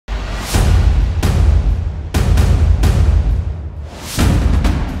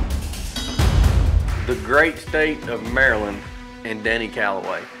the great state of Maryland and Danny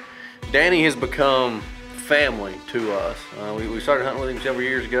Calloway. Danny has become family to us. We started hunting with him several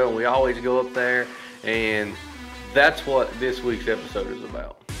years ago, and we always go up there, and that's what this week's episode is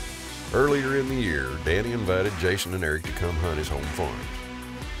about. Earlier in the year, Danny invited Jason and Eric to come hunt his home farms.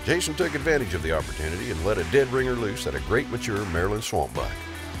 Jason took advantage of the opportunity and let a dead ringer loose at a great mature Maryland swamp buck.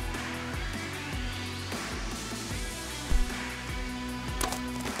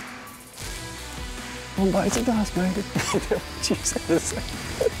 One bite's a dust, baby.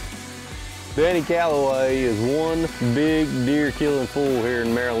 Danny Calloway is one big deer killing fool here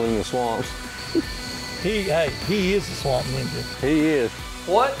in Maryland in the swamps. He is a swamp ninja. He is.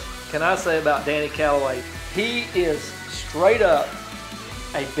 What can I say about Danny Calloway? He is straight up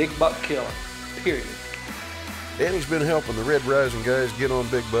a big buck killer, period. Danny's been helping the Red Rising guys get on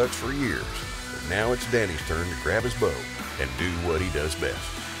big bucks for years, but now it's Danny's turn to grab his bow and do what he does best.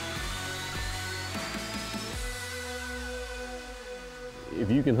 If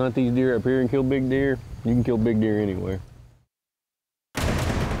you can hunt these deer up here and kill big deer, you can kill big deer anywhere.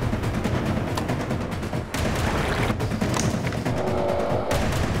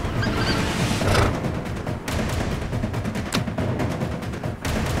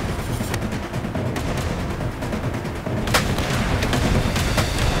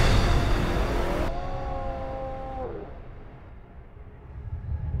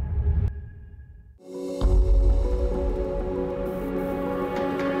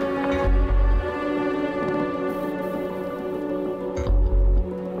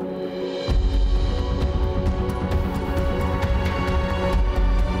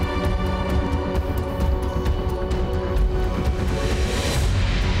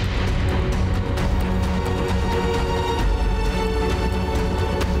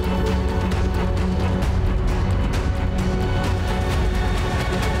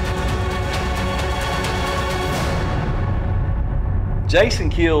 Jason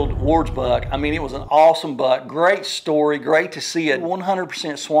killed Ward's buck. I mean, it was an awesome buck. Great story. Great to see a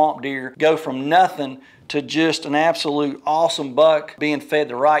 100% swamp deer go from nothing to just an absolute awesome buck being fed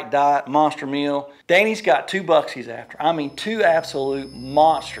the right diet, monster meal. Danny's got two bucks he's after. I mean, two absolute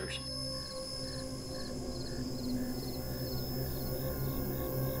monsters.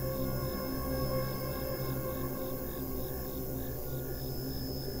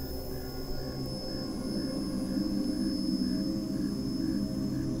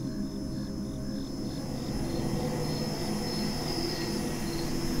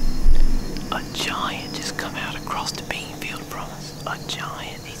 A giant just come out across the bean field from us. A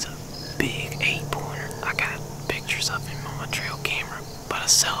giant. He's a big 8-pointer. I got pictures of him on my trail camera, but I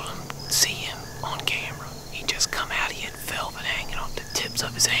seldom see him on camera. He just come out. He had velvet hanging off the tips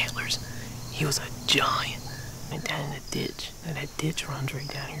of his antlers. He was a giant. Went down in a ditch, and that ditch runs right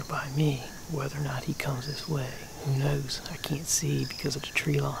down here by me. Whether or not he comes this way, who knows? I can't see because of the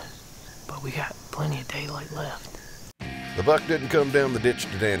tree line. But we got plenty of daylight left. The buck didn't come down the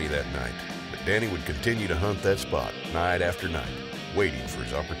ditch to Danny that night, but Danny would continue to hunt that spot night after night, waiting for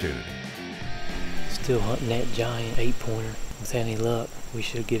his opportunity. Still hunting that giant 8-pointer. With any luck, we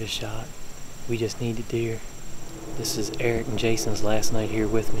should get a shot. We just need a deer. This is Eric and Jason's last night here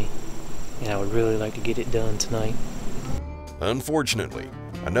with me, and I would really like to get it done tonight. Unfortunately,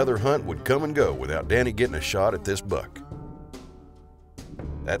 another hunt would come and go without Danny getting a shot at this buck.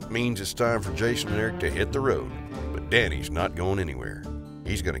 That means it's time for Jason and Eric to hit the road, but Danny's not going anywhere.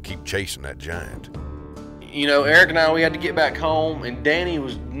 He's going to keep chasing that giant. You know, Eric and I, we had to get back home, and Danny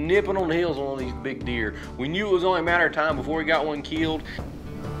was nipping on the heels on one of these big deer. We knew it was only a matter of time before he got one killed.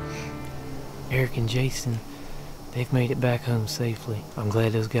 Eric and Jason, they've made it back home safely. I'm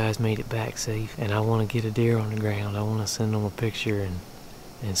glad those guys made it back safe, and I want to get a deer on the ground. I want to send them a picture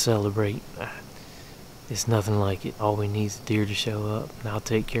and celebrate. It's nothing like it. All we need is a deer to show up, and I'll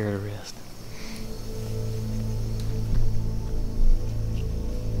take care of the rest.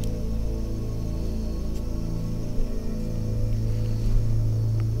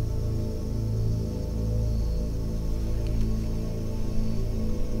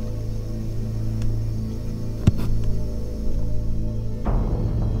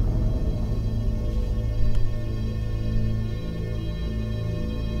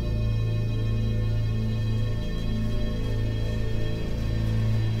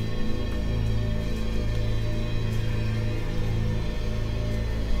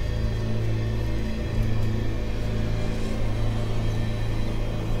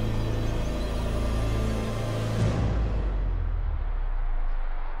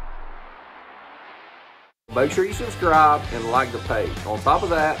 Make sure you subscribe and like the page. On top of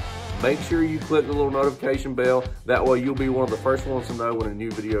that, make sure you click the little notification bell. That way you'll be one of the first ones to know when a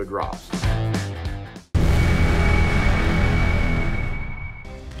new video drops.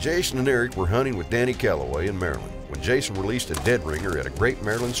 Jason and Eric were hunting with Danny Calloway in Maryland when Jason released a dead ringer at a great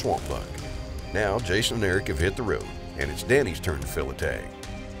Maryland swamp buck. Now Jason and Eric have hit the road, and it's Danny's turn to fill a tag.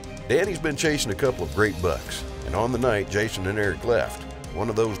 Danny's been chasing a couple of great bucks, and on the night Jason and Eric left,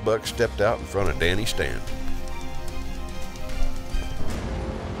 one of those bucks stepped out in front of Danny's stand.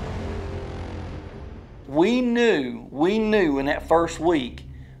 We knew in that first week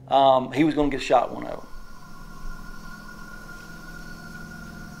he was going to get a shot one of them.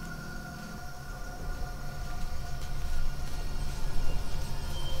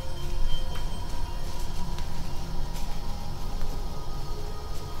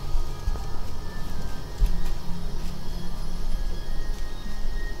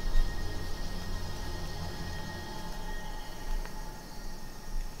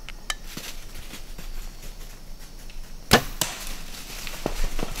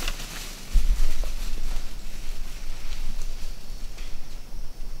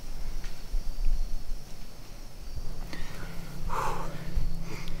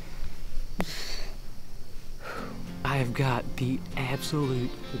 I have got the absolute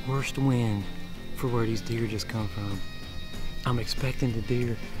worst wind for where these deer just come from. I'm expecting the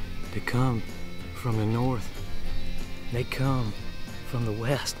deer to come from the north. They come from the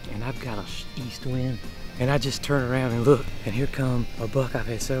west, and I've got a east wind. And I just turn around and look, and here come a buck I've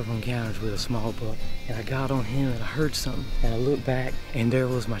had several encounters with, a small buck. And I got on him and I heard something, and I looked back, and there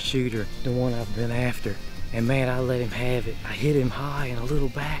was my shooter, the one I've been after. And man, I let him have it. I hit him high and a little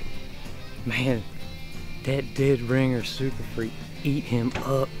back. Man, that dead ringer super freak eat him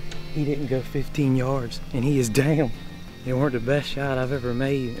up. He didn't go 15 yards, and he is down. It weren't the best shot I've ever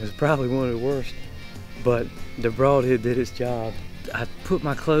made. It was probably one of the worst, but the broadhead did its job. I put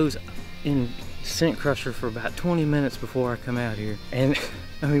my clothes in scent crusher for about 20 minutes before I come out here, and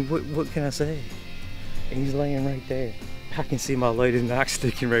I mean, what can I say? He's laying right there. I can see my latest knock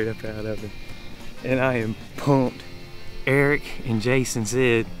sticking right up out of him, and I am pumped. Eric and Jason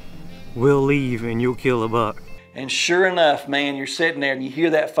said, "We'll leave and you'll kill a buck." And sure enough, man, you're sitting there and you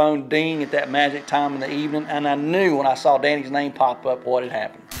hear that phone ding at that magic time in the evening, and I knew when I saw Danny's name pop up what had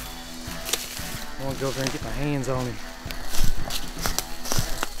happened. I want to go over and get my hands on him.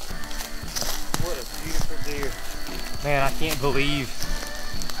 What a beautiful deer. Man, I can't believe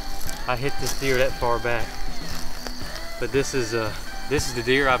I hit this deer that far back. But this is the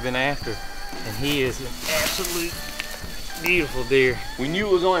deer I've been after, and he is an absolute beautiful deer. We knew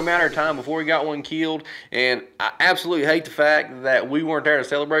it was only a matter of time before he got one killed, and I absolutely hate the fact that we weren't there to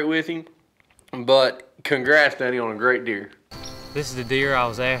celebrate with him, but congrats, Danny, on a great deer. This is the deer I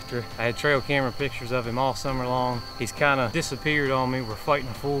was after. I had trail camera pictures of him all summer long. He's kind of disappeared on me. We're fighting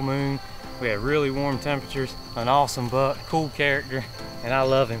a full moon. We had really warm temperatures, an awesome buck, cool character, and I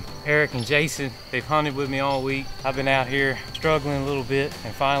love him. Eric and Jason, they've hunted with me all week. I've been out here struggling a little bit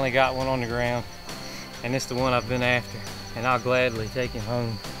and finally got one on the ground, and it's the one I've been after. And I'll gladly take him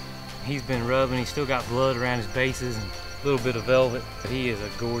home. He's been rubbing, he's still got blood around his bases and a little bit of velvet, but he is a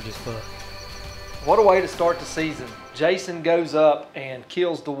gorgeous buck. What a way to start the season. Jason goes up and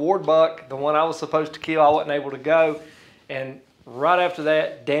kills the ward buck, the one I was supposed to kill. I wasn't able to go. And right after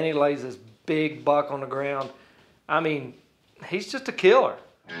that, Danny lays this big buck on the ground. I mean, he's just a killer.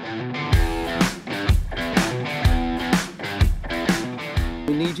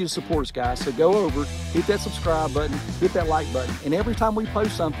 We need you to support us, guys. So go over, hit that subscribe button, hit that like button, and every time we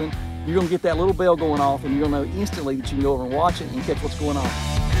post something, you're gonna get that little bell going off, and you're gonna know instantly that you can go over and watch it and catch what's going on.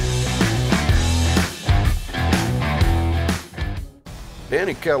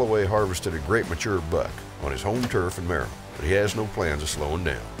 Danny Calloway harvested a great mature buck on his home turf in Maryland, but he has no plans of slowing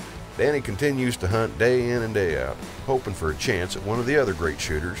down. Danny continues to hunt day in and day out, hoping for a chance at one of the other great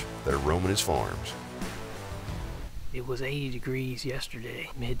shooters that are roaming his farms. It was 80 degrees yesterday,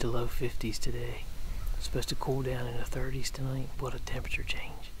 mid to low 50s today. It's supposed to cool down in the 30s tonight. What a temperature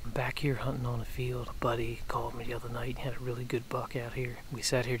change. I'm back here hunting on the field. A buddy called me the other night and had a really good buck out here. We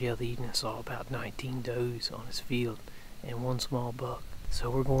sat here the other evening and saw about 19 does on his field and one small buck. So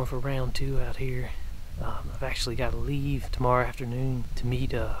we're going for round 2 out here. I've actually got to leave tomorrow afternoon to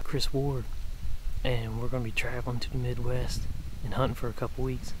meet Chris Ward, and we're going to be traveling to the Midwest and hunting for a couple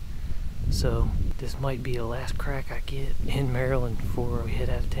weeks. So this might be the last crack I get in Maryland before we head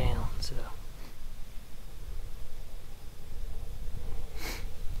out of town. So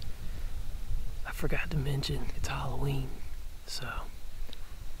I forgot to mention it's Halloween, so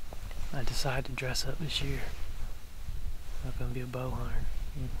I decided to dress up this year. I'm gonna be a bow hunter.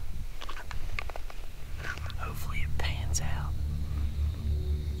 Hopefully it pans out.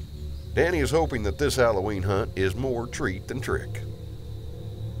 Danny is hoping that this Halloween hunt is more treat than trick.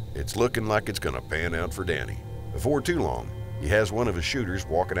 It's looking like it's gonna pan out for Danny. Before too long, he has one of his shooters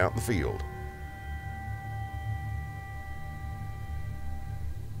walking out in the field.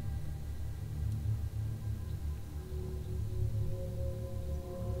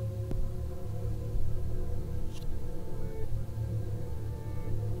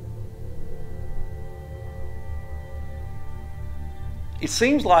 It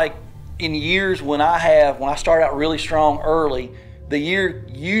seems like in years when I start out really strong early, the year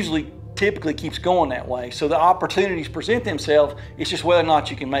usually typically keeps going that way. So the opportunities present themselves. It's just whether or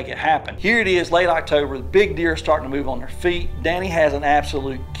not you can make it happen. Here it is, late October, the big deer are starting to move on their feet. Danny has an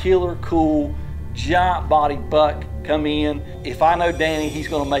absolute killer, cool, giant bodied buck come in. If I know Danny, he's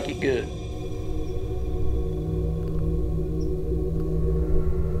gonna make it good.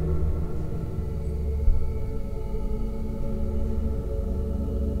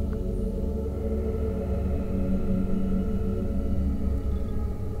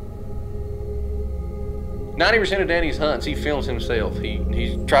 Ninety percent of Danny's hunts, he films himself.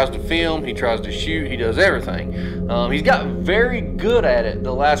 He tries to film, he tries to shoot, he does everything. He's gotten very good at it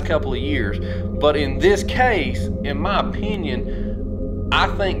the last couple of years, but in this case, in my opinion, I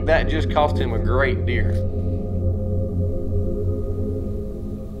think that just cost him a great deer.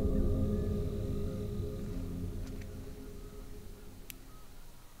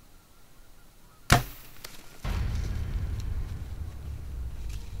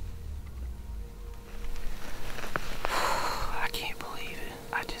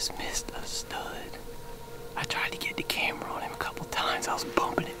 Missed a stud. I tried to get the camera on him a couple times. I was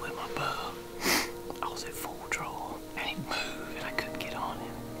bumping it with my bow. I was at full draw, and he'd move, and I couldn't get on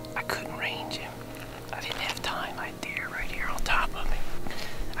him. I couldn't range him. I didn't have time. I had deer right here on top of me.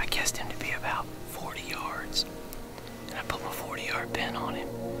 I guessed him to be about 40 yards, and I put my 40-yard pin on him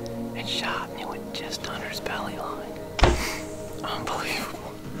and shot, and he went just under his belly line.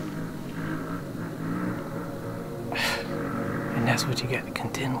 Unbelievable. And that's what you got to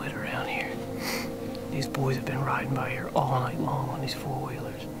contend with around here. These boys have been riding by here all night long on these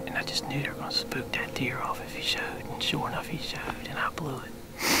four-wheelers, and I just knew they were going to spook that deer off if he showed, and sure enough he showed, and I blew it.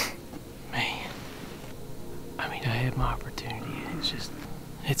 Man, I mean, I had my opportunity, and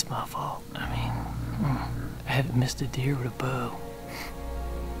it's my fault. I mean, I haven't missed a deer with a bow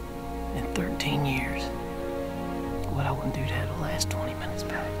in 13 years. Well, I wouldn't do that the last 20 minutes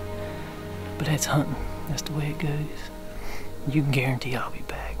back. But that's hunting. That's the way it goes. You can guarantee I'll be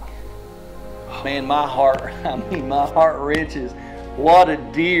back. Man, my heart wrenches. What a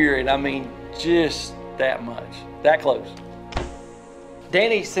deer, and I mean, just that much, that close.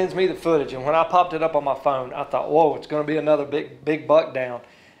 Danny sends me the footage, and when I popped it up on my phone, I thought, whoa, it's gonna be another big buck down.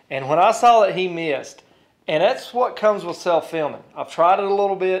 And when I saw that he missed, and that's what comes with self-filming. I've tried it a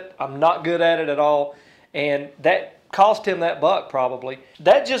little bit, I'm not good at it at all, and that cost him that buck probably.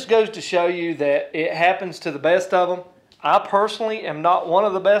 That just goes to show you that it happens to the best of them. I personally am not one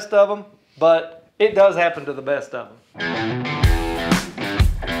of the best of them, but it does happen to the best of them.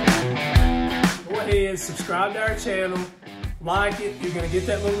 Go ahead, subscribe to our channel, like it. You're going to get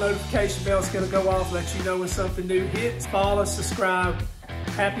that little notification bell. It's going to go off, let you know when something new hits. Follow, subscribe.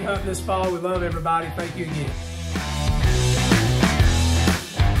 Happy hunting this fall. We love everybody. Thank you again.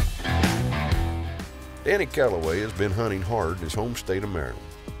 Danny Calloway has been hunting hard in his home state of Maryland.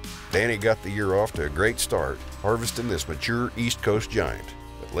 Danny got the year off to a great start, harvesting this mature East Coast giant.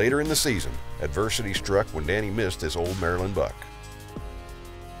 But later in the season, adversity struck when Danny missed this old Maryland buck.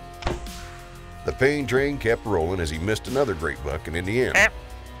 The pain train kept rolling as he missed another great buck in Indiana.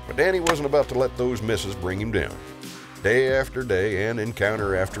 But Danny wasn't about to let those misses bring him down. Day after day and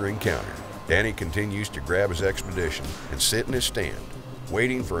encounter after encounter, Danny continues to grab his expedition and sit in his stand,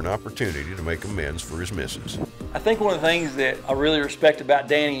 waiting for an opportunity to make amends for his misses. I think one of the things that I really respect about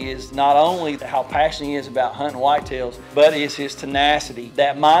Danny is not only how passionate he is about hunting whitetails, but is his tenacity.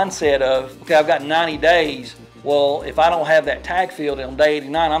 That mindset of, okay, I've got 90 days. Well, if I don't have that tag field on day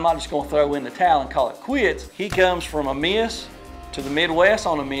 89, I'm not just going to throw in the towel and call it quits. He comes from a miss to the Midwest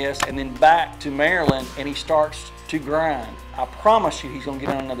on a miss and then back to Maryland, and he starts to grind. I promise you he's going to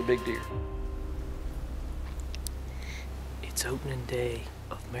get on another big deer. It's opening day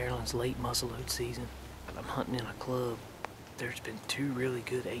of Maryland's late muzzleload season. I'm hunting in a club. There's been 2 really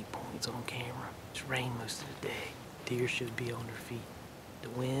good 8-points on camera. It's rained most of the day. Deer should be on their feet. The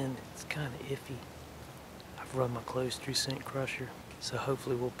wind, it's kind of iffy. I've run my clothes through scent crusher, so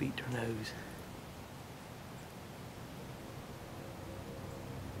hopefully we'll beat their nose.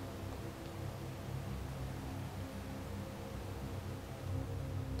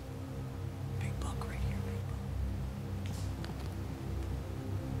 Big buck right here, baby.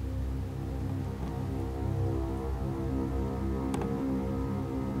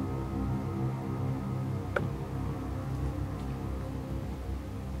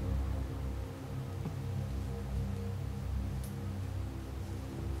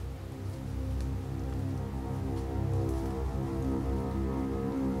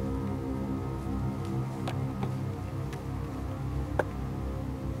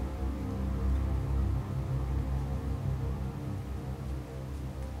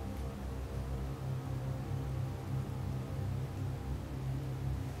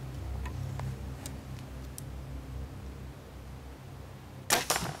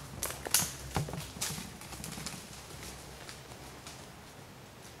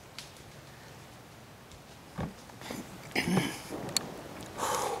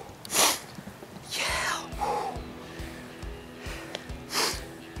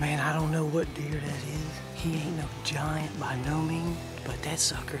 what deer that is? He ain't no giant by no means, but that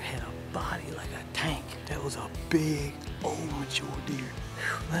sucker had a body like a tank. That was a big, old, mature deer.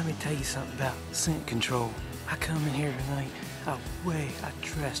 Whew, let me tell you something about scent control. I come in here tonight, I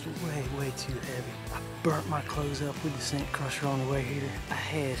dressed way too heavy. I burnt my clothes up with the scent crusher on the way here. I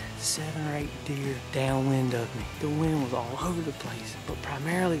had 7 or 8 deer downwind of me. The wind was all over the place, but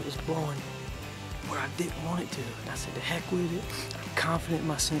primarily it was blowing where I didn't want it to. And I said, to heck with it. I'm confident in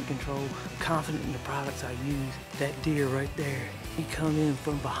my scent control. I'm confident in the products I use. That deer right there, he come in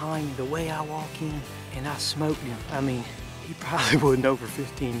from behind me the way I walk in, and I smoked him. I mean, he probably wasn't over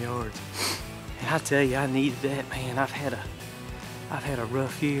 15 yards. And I tell you, I needed that, man. I've had a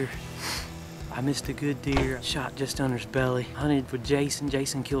rough year. I missed a good deer, shot just under his belly. Hunted with Jason.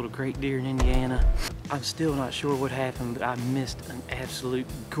 Jason killed a great deer in Indiana. I'm still not sure what happened, but I missed an absolute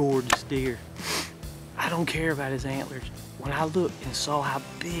gorgeous deer. I don't care about his antlers. When I looked and saw how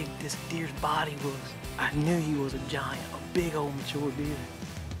big this deer's body was, I knew he was a giant, a big old mature deer.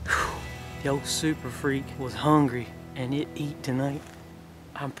 Whew. The old super freak was hungry and it eat tonight.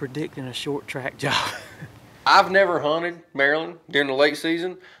 I'm predicting a short track job. I've never hunted Maryland during the late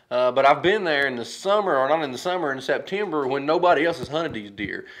season, but I've been there in the summer, or not in the summer, in September when nobody else has hunted these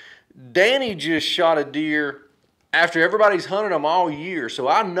deer. Danny just shot a deer after everybody's hunted them all year, so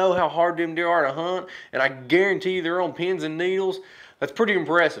I know how hard them deer are to hunt, and I guarantee you they're on pins and needles. That's pretty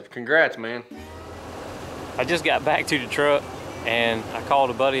impressive. Congrats, man. I just got back to the truck and I called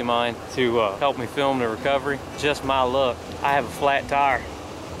a buddy of mine to help me film the recovery. Just my luck, I have a flat tire.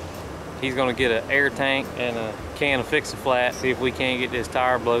 He's gonna get an air tank and a can of Fix-A-Flat, see if we can't get this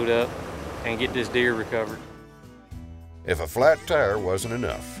tire blowed up and get this deer recovered. If a flat tire wasn't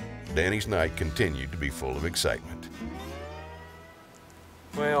enough, Danny's night continued to be full of excitement.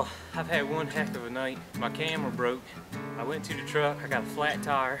 Well, I've had one heck of a night. My camera broke. I went to the truck, I got a flat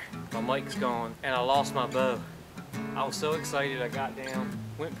tire, my mic's gone, and I lost my bow. I was so excited I got down,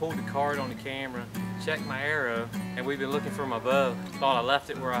 went and pulled the card on the camera, checked my arrow, and we've been looking for my bow. Thought I left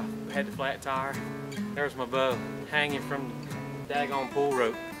it where I had the flat tire. There's my bow, hanging from the daggone pull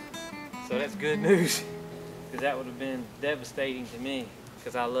rope. So that's good news, because that would have been devastating to me,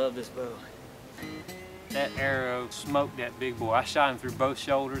 because I love this bow. That arrow smoked that big boy. I shot him through both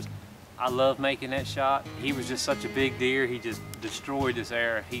shoulders. I love making that shot. He was just such a big deer, he just destroyed this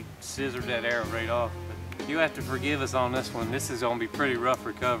arrow. He scissored that arrow right off. But you have to forgive us on this one. This is gonna be pretty rough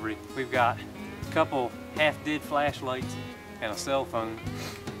recovery. We've got a couple half-dead flashlights and a cell phone.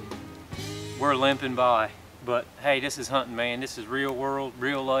 We're limping by, but hey, this is hunting, man. This is real world,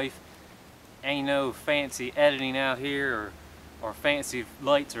 real life. Ain't no fancy editing out here or fancy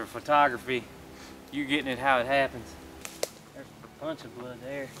lights or photography. You're getting it how it happens. There's a bunch of blood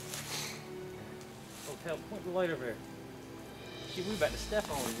there. Oh, hell, point the light over there. Gee, we about to step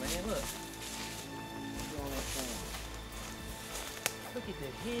on him, man, look. Look at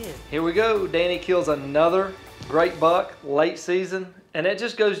the head. Here we go. Danny kills another great buck late season, and it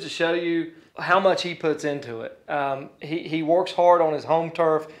just goes to show you how much he puts into it. He works hard on his home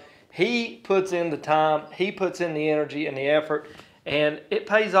turf. He puts in the time, he puts in the energy and the effort, and it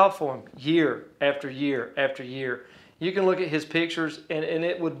pays off for him year after year after year. You can look at his pictures and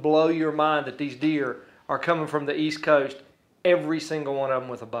it would blow your mind that these deer are coming from the East Coast, every single one of them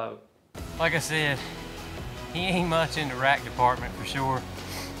with a bow. Like I said, he ain't much in the rack department for sure,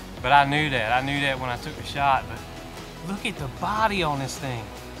 but I knew that. I knew that when I took the shot, but look at the body on this thing.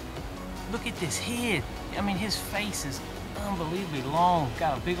 Look at this head. I mean, his face is unbelievably long.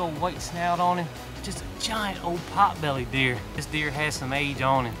 Got a big old white snout on him. Just a giant old pot-bellied deer. This deer has some age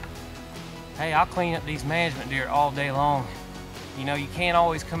on him. Hey, I'll clean up these management deer all day long. You know, you can't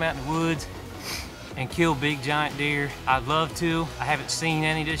always come out in the woods and kill big giant deer. I'd love to. I haven't seen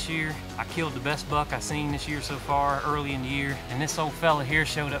any this year. I killed the best buck I've seen this year so far, early in the year. And this old fella here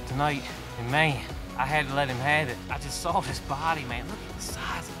showed up tonight, and man, I had to let him have it. I just saw this body, man. Look at the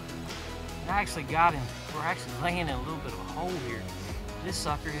size of it. And I actually got him. We're actually laying in a little bit of a hole here. This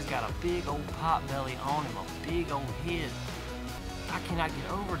sucker has got a big old pot belly on him, a big old head. I cannot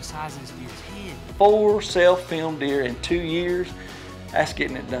get over the size of this deer's head. 4 self-filmed deer in 2 years, that's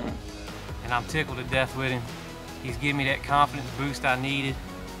getting it done. And I'm tickled to death with him. He's giving me that confidence boost I needed.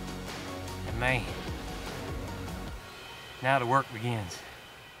 And man, now the work begins.